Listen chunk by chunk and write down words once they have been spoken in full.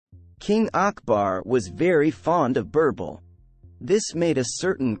King Akbar was very fond of Birbal. This made a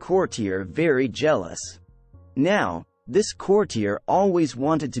certain courtier very jealous. Now, this courtier always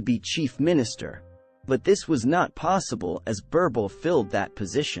wanted to be chief minister, but this was not possible as Birbal filled that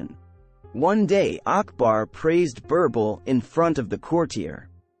position. One day Akbar praised Birbal in front of the courtier.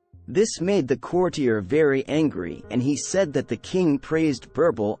 This made the courtier very angry, and he said that the king praised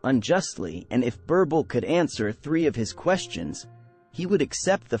Birbal unjustly, and if Birbal could answer 3 of his questions, he would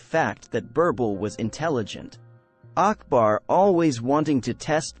accept the fact that Birbal was intelligent. Akbar, always wanting to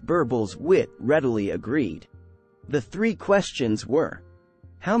test Birbal's wit, readily agreed. The 3 questions were: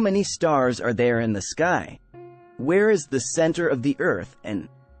 how many stars are there in the sky? Where is the center of the earth? And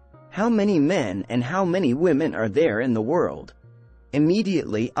how many men and how many women are there in the world?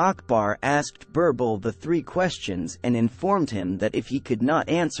 Immediately Akbar asked Birbal the 3 questions and informed him that if he could not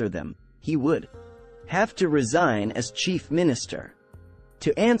answer them, he would have to resign as chief minister.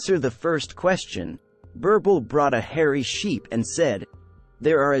 To answer the first question, Birbal brought a hairy sheep and said,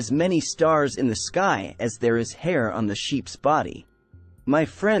 "There are as many stars in the sky as there is hair on the sheep's body. My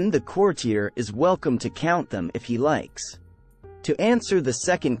friend the courtier is welcome to count them if he likes." To answer the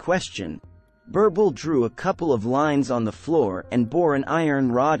second question, Birbal drew a couple of lines on the floor and bore an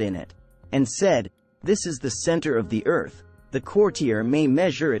iron rod in it, and said, "This is the center of the earth. The courtier may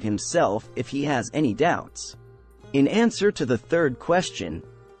measure it himself if he has any doubts." In answer to the third question,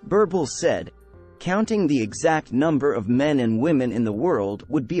 Birbal said, "Counting the exact number of men and women in the world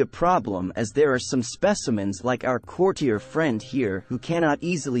would be a problem, as there are some specimens like our courtier friend here who cannot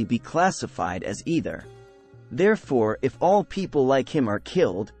easily be classified as either. Therefore, if all people like him are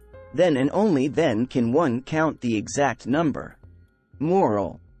killed, then and only then can one count the exact number."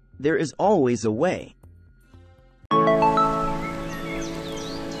 Moral: there is always a way.